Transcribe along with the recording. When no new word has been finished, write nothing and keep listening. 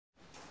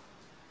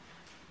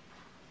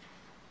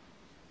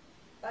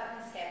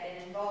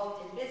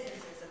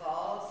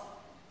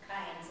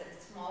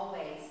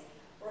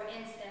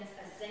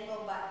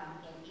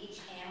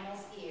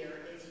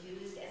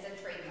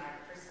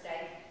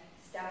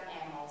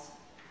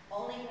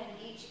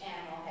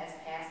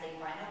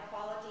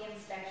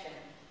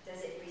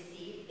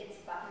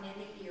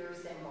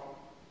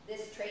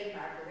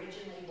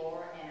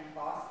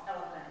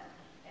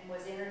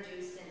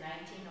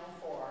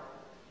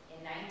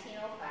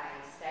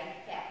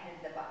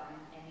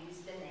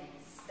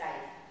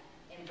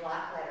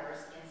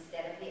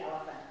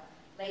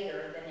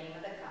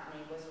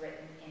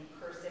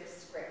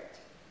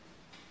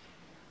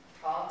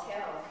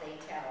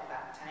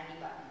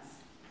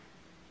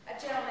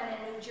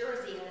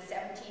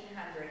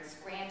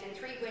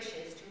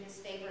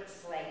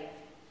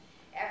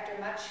After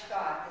much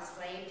thought, the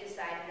slave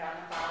decided on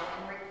the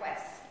following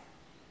request: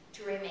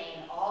 to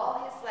remain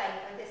all his life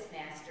with his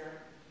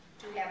master,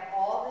 to have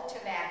all the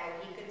tobacco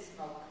he could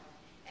smoke,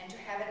 and to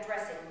have a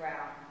dressing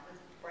gown with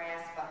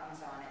brass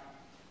buttons on it.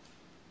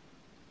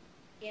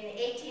 In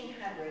the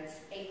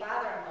 1800s, a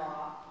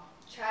father-in-law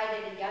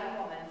chided a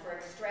young woman for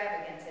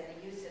extravagance in the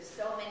use of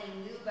so many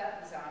new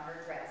buttons on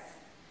her dress.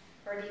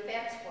 Her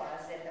defense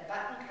was that the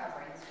button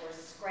coverings were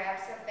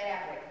scraps of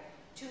fabric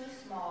too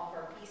small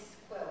for piece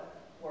quilt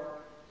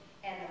work,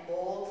 and the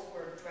molds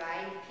were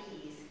dried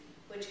peas,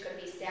 which could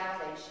be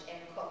salvaged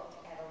and cooked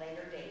at a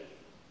later date.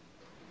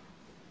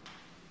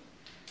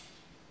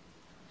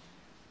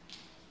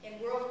 In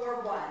World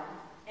War I,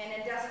 an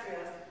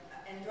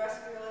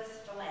industrialist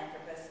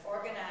philanthropist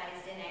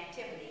organized an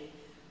activity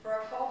for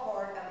a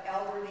cohort of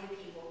elderly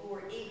people who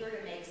were eager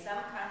to make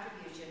some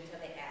contribution to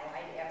the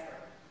Allied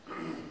effort.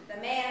 The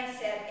man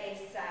set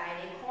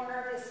aside a corner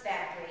of his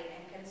factory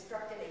and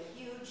constructed a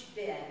huge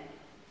bin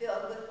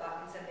filled with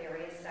buttons of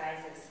various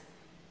sizes.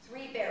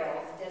 3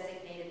 barrels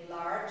designated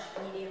large,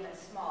 medium, and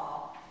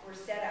small were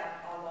set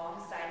up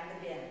alongside the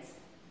bins.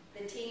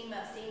 The team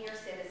of senior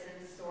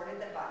citizens sorted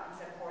the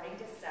buttons according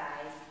to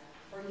size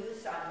for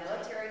use on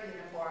military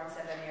uniforms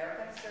of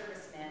American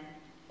servicemen,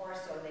 or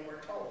so they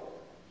were told.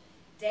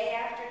 Day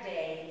after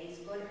day, these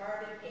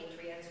good-hearted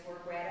patriots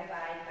were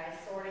gratified by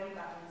sorting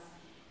buttons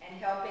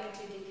and helping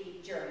to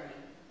defeat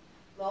Germany.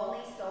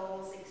 Lonely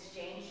souls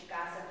exchanged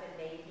gossip and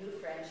made new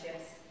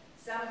friendships,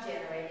 some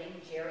generating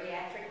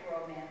geriatric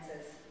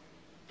romances.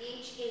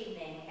 Each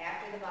evening,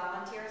 after the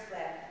volunteers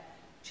left,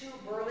 2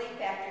 burly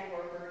factory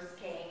workers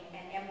came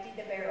and emptied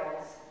the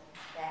barrels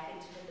back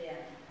into the bin.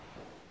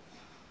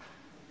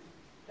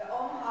 The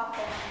Omaha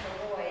Forum for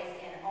Boys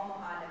in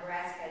Omaha,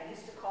 Nebraska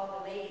used to call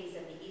the ladies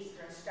of the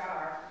Eastern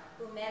Star,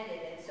 who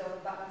mended and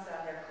sewed buttons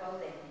on their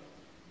clothing,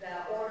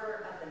 the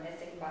Order of the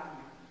Missing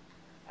Button.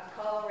 A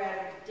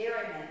Colorado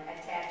dairyman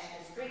attached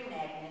a string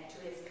magnet to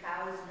his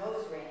cow's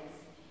nose rings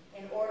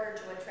in order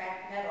to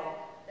attract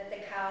metal that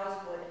the cows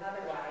would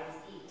otherwise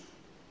eat.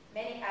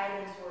 Many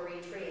items were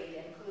retrieved,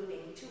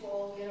 including 2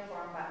 old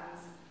uniform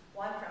buttons,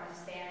 one from a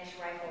Spanish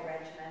rifle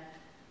regiment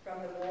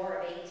from the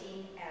War of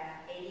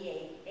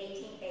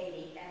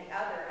 1880, and the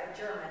other a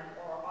German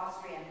or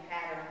Austrian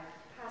pattern,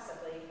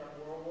 possibly from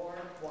World War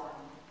I.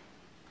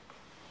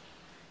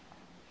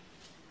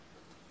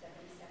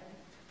 77.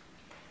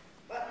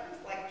 Buttons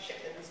like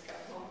chickens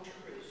come home to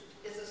roost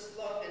is a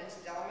slogan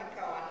Stella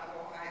McCowan of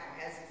Ohio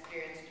has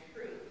experienced to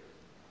prove.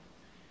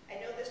 I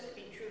know this to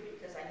be true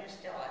because I knew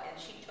Stella and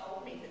she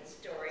told me that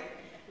story,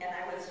 and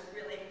I was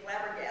really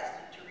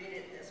flabbergasted to read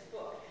it in this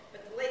book.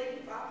 But the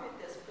lady who authored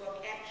this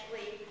book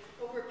actually,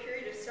 over a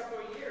period of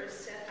several years,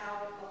 sent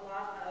out a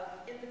lot of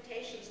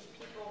invitations to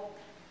people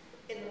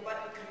in the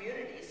button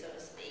community, so to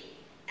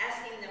speak,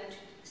 asking them to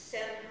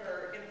send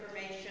her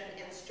information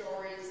and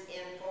stories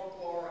and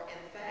folklore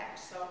and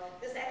facts. So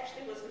this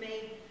actually was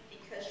made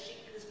because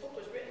this book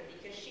was written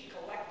because she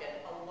collected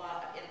a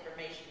lot of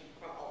information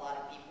from a lot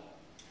of people.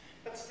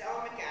 But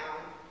Stella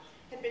McCowan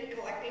had been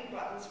collecting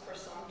buttons for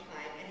some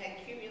time and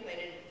had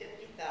accumulated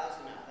 50,000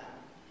 of them.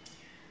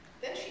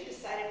 Then she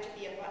decided to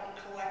be a button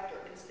collector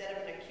instead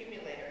of an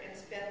accumulator and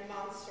spent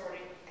months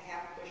sorting a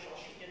half bushel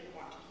she didn't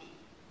want to keep.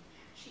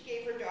 She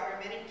gave her daughter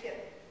many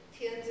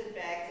tins and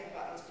bags of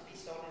buttons to be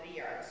sold at a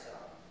yard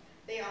sale.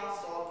 They all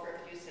sold for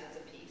a few cents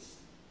apiece.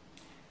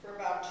 For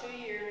about 2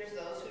 years,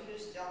 those who knew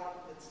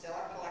that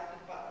Stella collected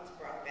buttons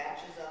brought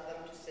batches of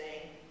them to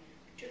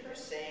her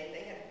saying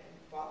they had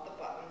bought the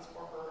buttons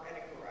for her at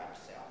a garage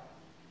sale.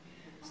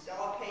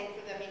 Stella paid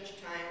for them each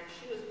time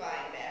she was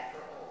buying back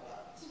her old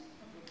buttons.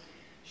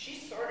 She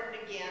sorted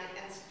again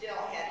and still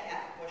had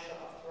half a bushel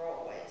of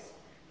throwaways.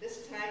 This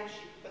time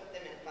she put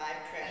them in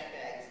 5 trash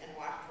bags and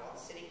watched while the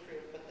city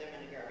crew put them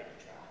in a garbage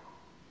truck.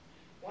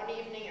 One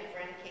evening a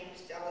friend came to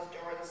Stella's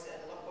door and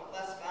said, "Look what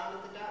Les found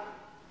at the dump."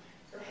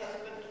 Her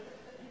husband's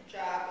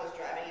job was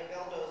driving a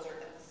bulldozer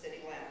at the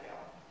city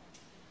landfill.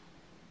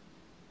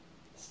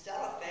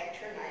 Stella thanked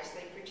her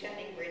nicely,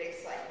 pretending great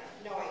excitement,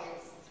 knowing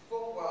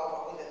full well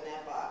what was in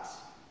that box.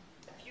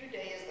 A few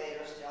days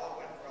later, Stella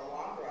went for a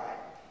long drive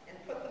and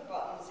put the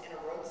buttons in a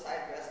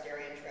roadside rest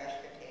area trash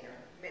container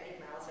many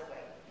miles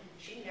away.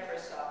 She never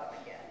saw them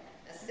again.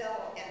 And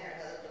Stella and her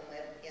husband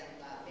lived in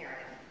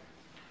Marion.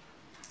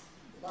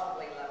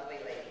 Lovely, lovely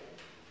lady.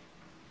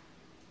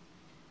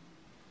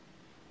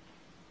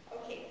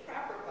 Okay,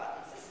 proper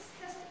buttons. This is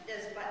tested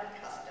as button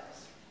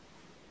customs.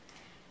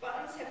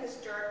 Buttons have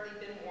historically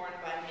been worn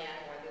by men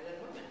rather than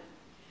women.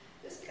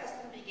 This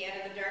custom began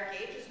in the Dark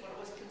Ages when it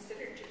was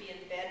considered to be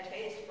in bad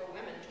taste for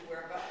women to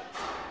wear buttons.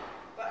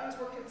 Buttons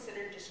were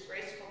considered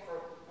disgraceful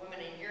for women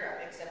in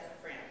Europe, except for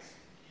France.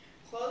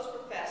 Clothes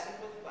were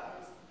fastened with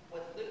buttons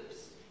with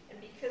loops,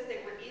 and because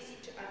they were easy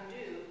to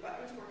undo,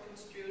 buttons were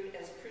construed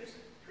as proof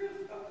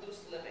of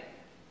loose living.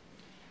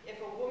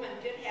 If a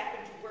woman did happen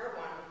to wear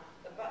one,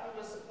 the button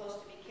was supposed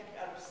to be kept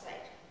out of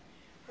sight.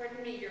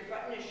 "Pardon me, your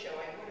button is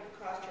showing," would have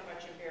caused her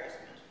much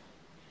embarrassment.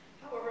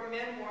 However,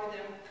 men wore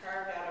them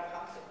carved out of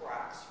hunks of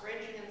rocks,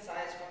 ranging in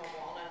size from a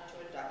walnut to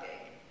a duck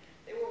egg.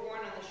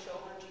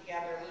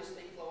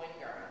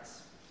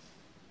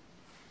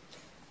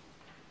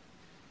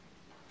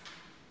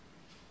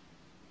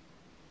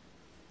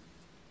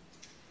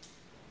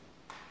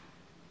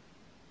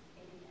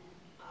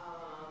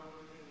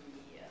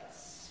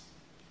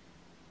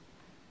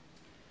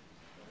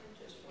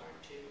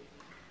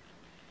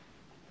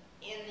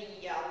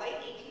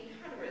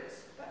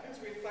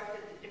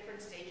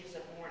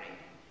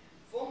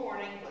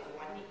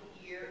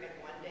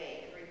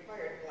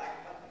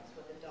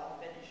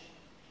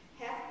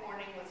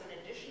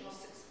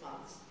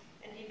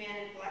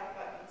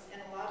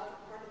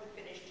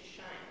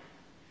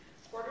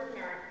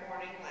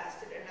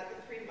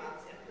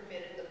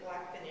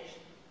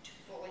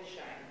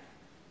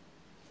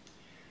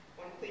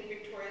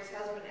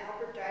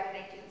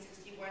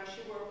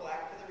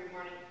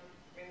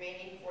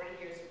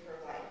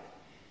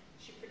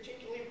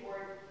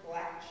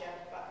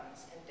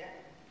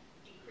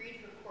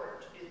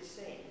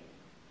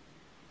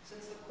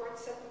 support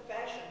simple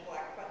fashion,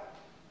 black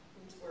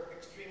buttons were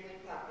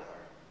extremely popular.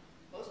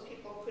 Most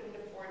people couldn't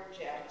afford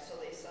jet, so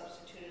they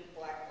substituted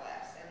black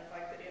glass. And if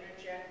I could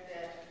interject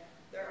that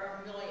there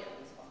are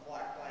millions of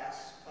black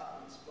glass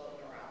buttons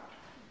floating around.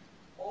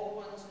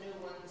 Old ones, new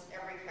ones,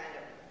 every kind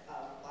of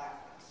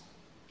black ones.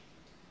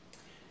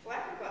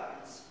 Flapper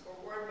buttons were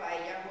worn by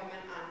a young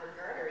woman on her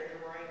garter in the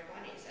roaring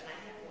 20s, and I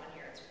have one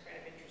here, it's kind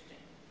of interesting.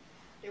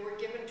 They were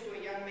given to a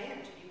young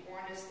man to be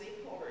worn as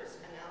sleeve holders,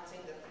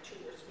 announcing that the two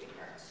were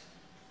sweethearts.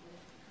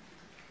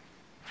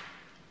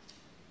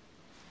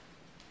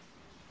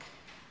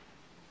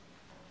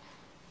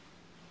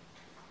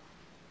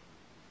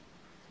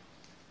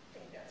 I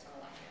think that's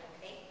all I have.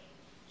 Okay.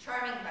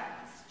 Charming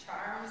buttons,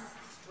 charms,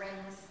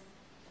 strings,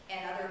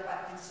 and other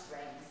button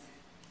strings.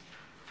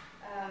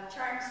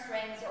 Charm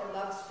strings or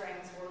love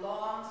strings were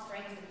long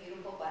strings of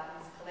beautiful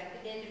buttons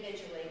collected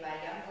individually by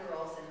young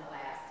girls in the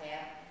last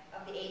half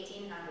of the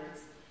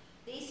 1800s.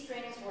 These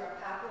strings were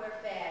a popular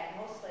fad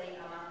mostly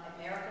among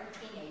American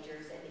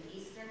teenagers in the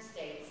eastern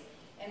states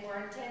and were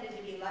intended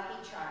to be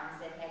lucky charms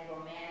that had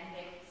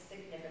romantic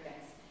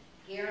significance,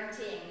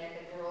 guaranteeing that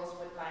the girls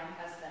would find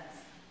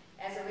husbands.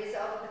 As a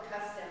result of the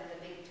custom,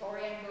 the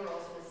Victorian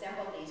girls who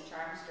assembled these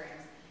charm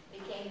strings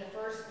became the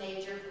first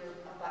major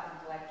group of button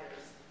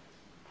collectors.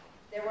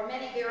 There were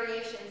many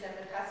variations of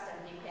the custom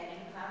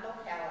depending upon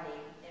locality.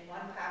 In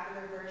one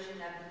popular version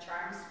of the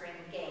charm string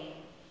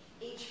game,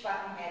 each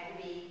button had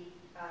to be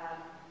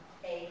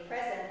a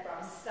present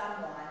from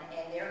someone,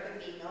 and there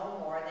could be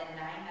no more than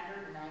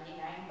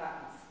 999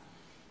 buttons.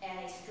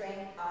 And a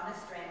string on a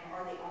string,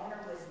 or the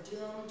owner was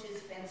doomed to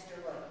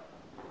spinsterhood.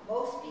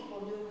 Most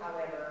people knew,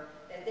 however,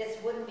 that this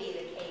wouldn't be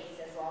the case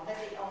as long as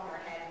the owner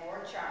had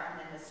more charm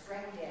than the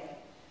string did.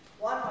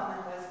 One woman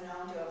was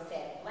known to have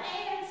said,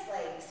 "Land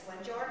sakes, when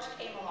George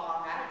came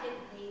along, I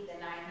didn't need the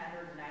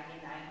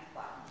 999th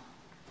button."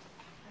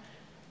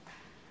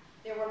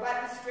 There were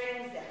button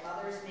strings that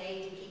mothers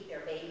made to keep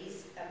their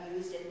babies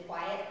amused and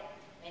quiet.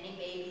 Many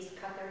babies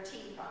cut their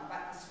teeth on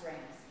button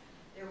strings.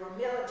 There were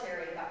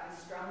military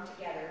buttons strung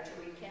together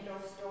to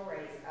rekindle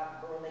stories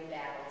of early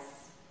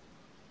battles.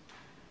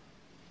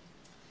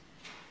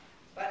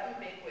 Button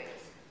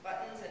bigwigs,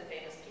 buttons and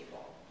famous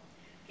people.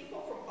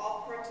 People from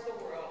all parts of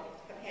the world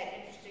have had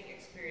interesting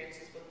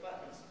experiences with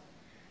buttons,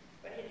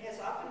 but it has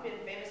often been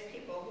famous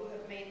people who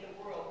have made the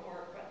world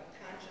more button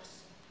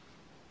conscious.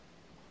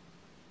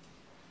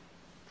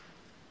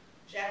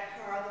 Jack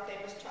Carr, the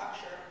famous talk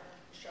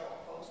show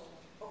host,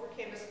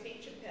 overcame a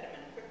speech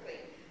impediment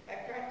quickly by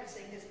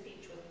practicing his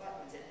speech with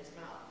buttons in his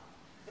mouth.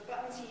 The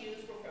buttons he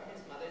used were from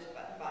his mother's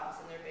button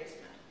box in their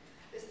basement.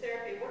 This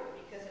therapy worked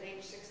because at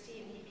age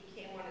 16 he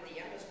became one of the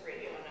youngest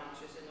radio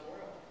announcers in the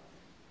world.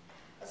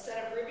 A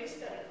set of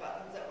ruby-studded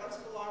buttons that once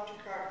belonged to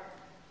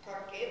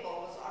Clark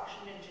Gable was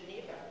auctioned in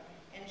Geneva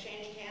and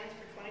changed hands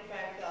for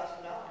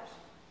 $25,000.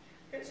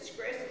 Princess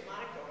Grace of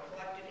Monaco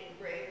collected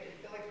engraved and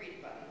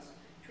filigreed buttons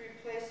to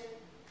replace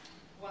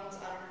ones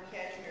on her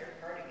cashmere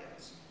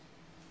cardigans.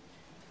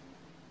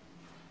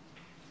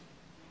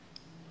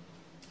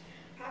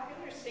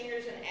 Popular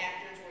singers and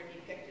actors were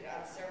depicted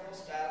on several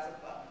styles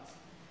of buttons.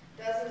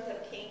 Dozens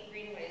of Kate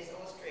Greenway's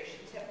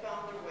illustrations have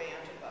found their way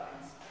onto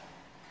buttons.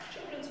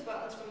 Children's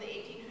buttons from the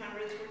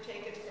 1800s were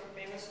taken from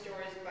famous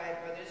stories by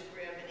Brothers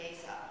Grimm and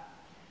Aesop.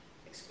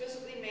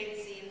 Exquisitely made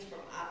scenes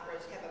from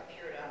operas have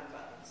appeared on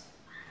buttons.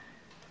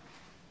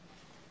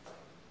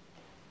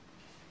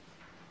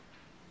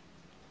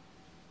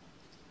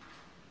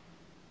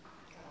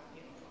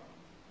 Uniform,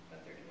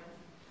 131.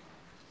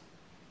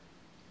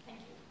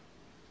 Thank you.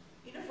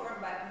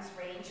 Uniform buttons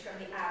range from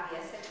the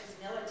obvious, such as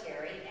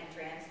military and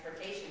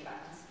transportation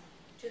buttons,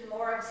 to the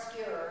more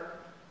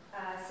obscure,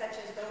 such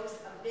as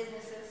those of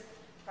businesses,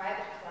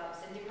 private clubs,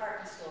 and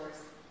department stores.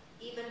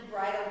 Even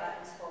bridle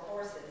buttons for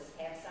horses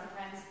have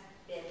sometimes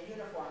been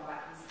uniform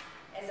buttons,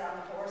 as on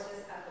the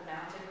horses of the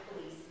mounted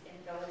police in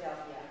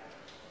Philadelphia.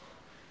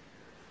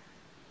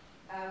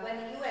 When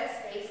the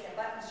U.S. faced a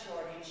button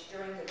shortage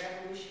during the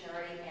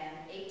Revolutionary and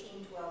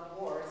 1812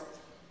 wars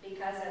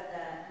because of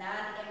the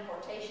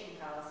non-importation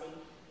policy,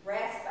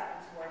 brass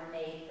buttons were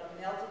made from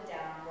melted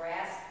down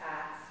brass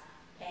pots,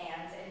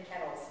 pans, and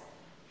kettles.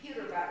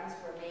 Pewter buttons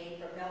were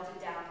made from melted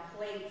down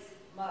plates,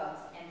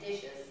 mugs, and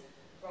dishes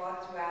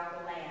brought throughout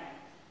the land.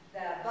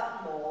 The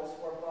button molds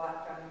were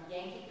brought from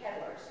Yankee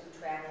peddlers who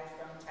traveled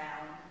from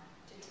town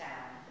to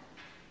town.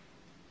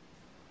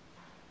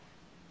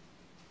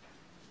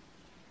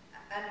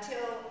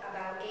 Until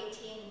about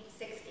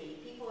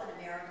 1860, people in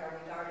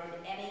America regarded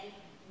any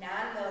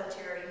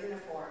non-military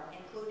uniform,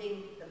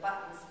 including the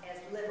buttons, as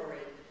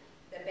livery,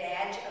 the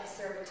badge of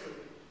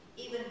servitude.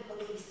 Even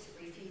police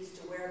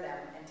refused to wear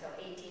them until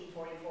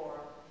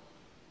 1844.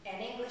 An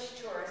English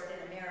tourist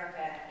in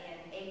America in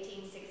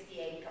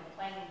 1868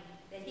 complained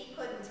that he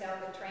couldn't tell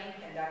the train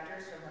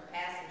conductors from the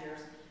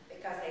passengers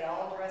because they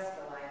all dressed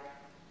alike.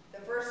 The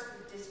first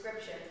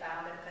description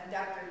found of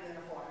conductor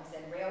uniforms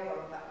and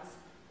railroad buttons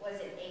was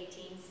in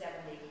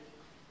 1870.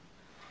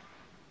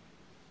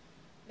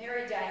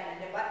 Mary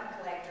Diamond, a button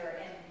collector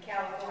in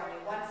California,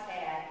 once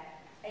had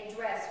a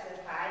dress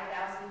with high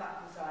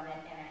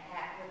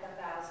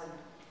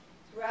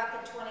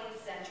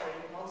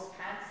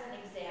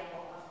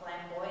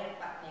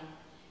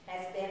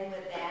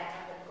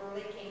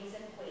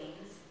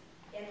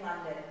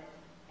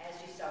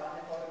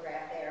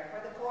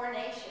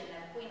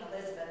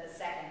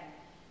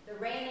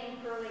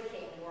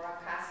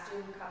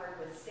costume covered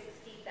with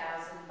 60,000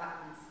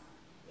 buttons.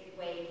 It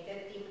weighed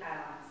 50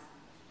 pounds.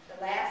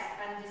 The last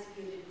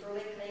undisputed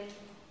Curly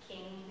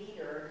King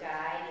leader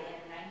died in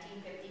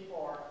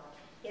 1954.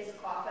 His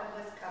coffin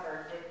was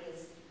covered with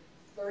his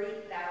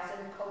 30,000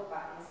 coat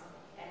buttons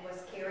and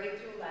was carried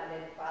through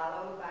London,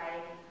 followed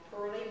by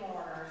pearly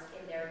mourners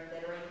in their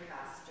glittering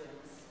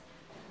costumes.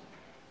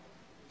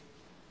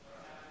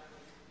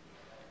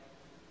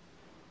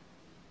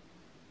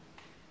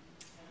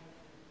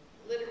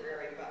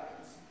 Literary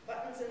buttons.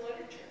 Buttons in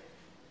literature.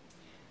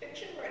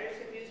 Fiction writers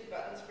have used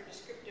buttons for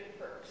descriptive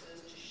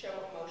purposes to show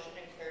emotion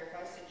and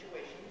clarify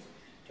situations,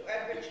 to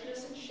add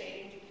richness and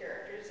shading to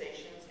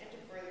characterizations, and to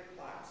further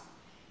plots.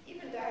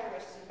 Even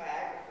diarists and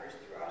biographers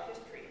throughout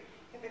history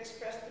have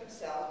expressed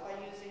themselves by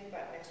using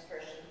button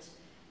expressions,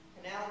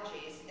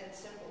 analogies, and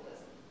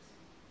symbolisms.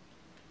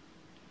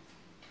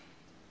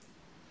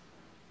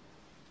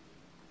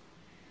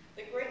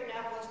 The great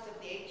novelists of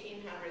the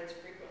 1800s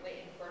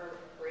frequently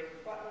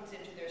incorporated buttons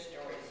into their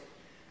stories.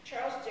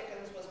 Charles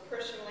Dickens was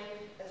personally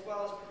as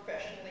well as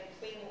professionally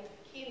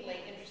keenly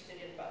interested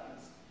in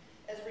buttons.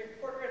 As a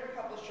reporter and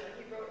publisher,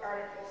 he wrote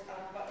articles on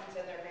buttons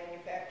and their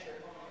manufacture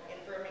in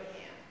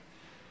Birmingham.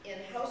 In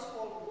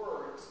Household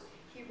Words,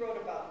 he wrote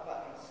about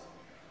buttons.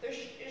 There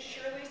is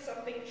surely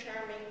something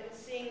charming in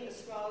seeing the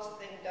smallest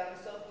thing done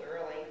so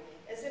thoroughly,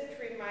 as if to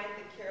remind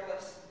the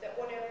careless that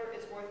whatever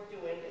is worth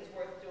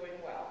doing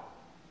well.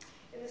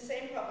 In the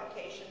same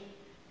publication,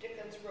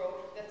 Dickens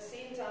wrote that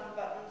scenes on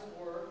buttons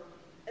were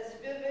as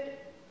vivid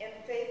and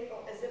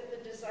faithful as if the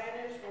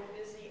designers were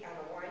busy on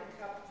a wine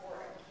cup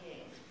for a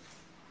king.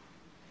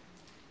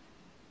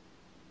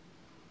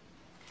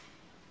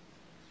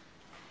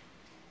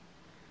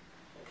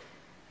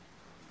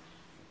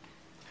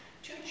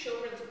 Two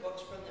children's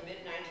books from the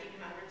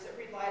mid-1900s that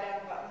relied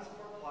on buttons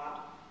for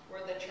plot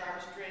were The Charm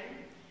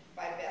String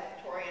by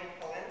Beth Torian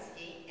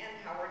Polensky and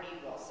Howard E.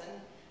 Wilson,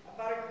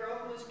 about a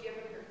girl who was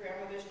given her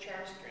grandmother's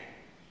charm string,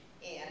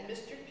 and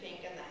Mr.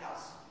 Pink and the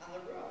House on the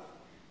Roof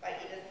by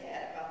Edith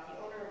Head, about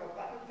the owner of a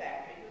button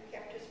factory who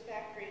kept his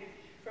factory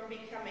from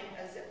becoming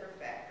a zipper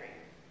factory.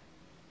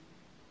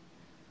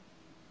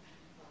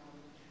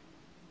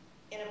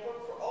 In a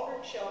book for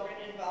older children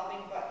involving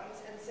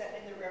buttons and set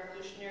in the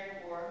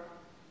Revolutionary War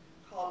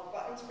called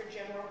Buttons for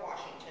General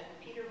Washington,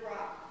 Peter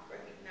Rock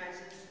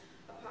recognizes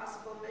a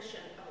possible mission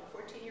of a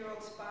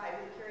 14-year-old spy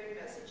who carried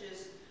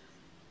messages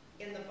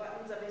in the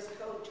buttons of his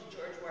coat to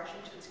George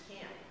Washington's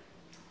camp.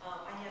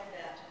 I have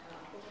that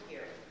book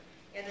here.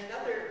 And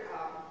another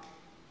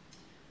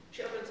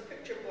children's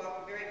picture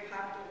book, very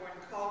popular one,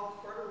 called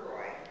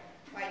Corduroy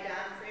by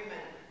Don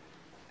Freeman,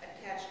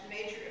 attached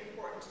major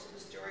importance to the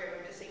story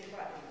of a missing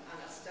button on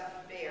a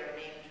stuffed bear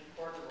named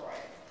Corduroy.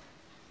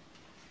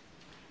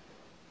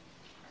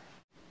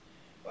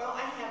 Well,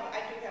 I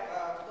do have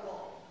a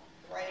little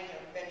writing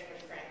of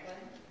Benjamin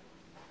Franklin.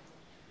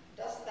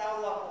 Dost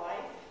thou love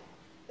life?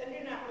 Then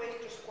do not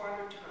waste or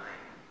squander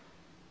time,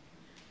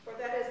 for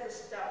that is the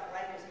stuff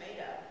life is made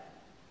of.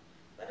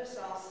 Let us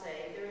all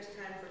say there is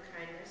time for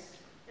kindness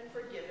and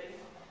forgiving,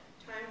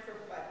 time for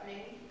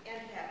buttoning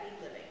and happy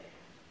living.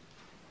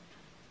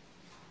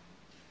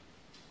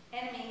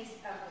 Enemies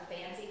of the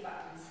fancy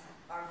buttons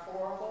are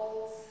four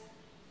holes,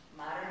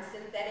 modern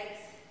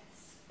synthetics,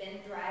 spin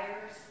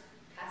dryers,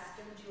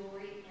 custom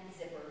jewelry, and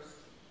zippers.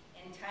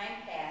 In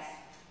time past,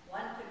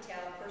 one could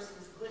tell a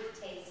person's good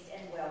taste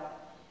and wealth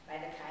by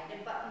the kind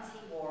of buttons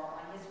he wore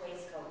on his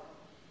waistcoat.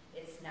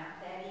 It's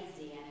not that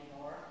easy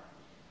anymore.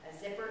 A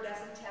zipper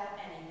doesn't tell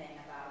anything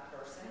about a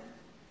person.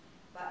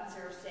 Buttons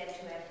are said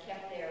to have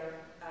kept their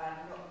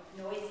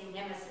noisy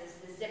nemesis,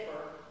 the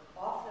zipper,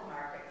 off the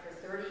market for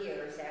 30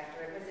 years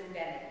after it was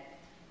invented.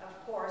 Of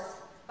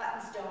course,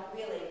 buttons don't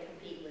really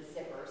compete with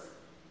zippers.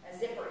 A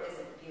zipper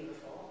isn't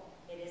beautiful.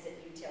 It isn't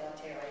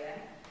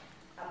utilitarian.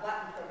 A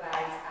button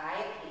provides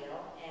eye appeal,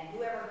 and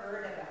who ever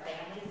heard of a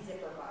family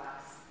zipper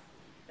box?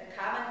 The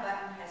common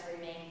button has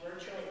remained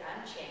virtually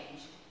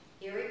unchanged,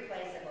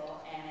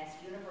 irreplaceable, and as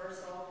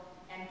universal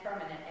and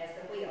permanent as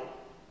the wheel.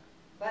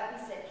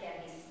 Buttons that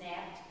can be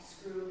snapped,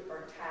 screwed,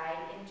 or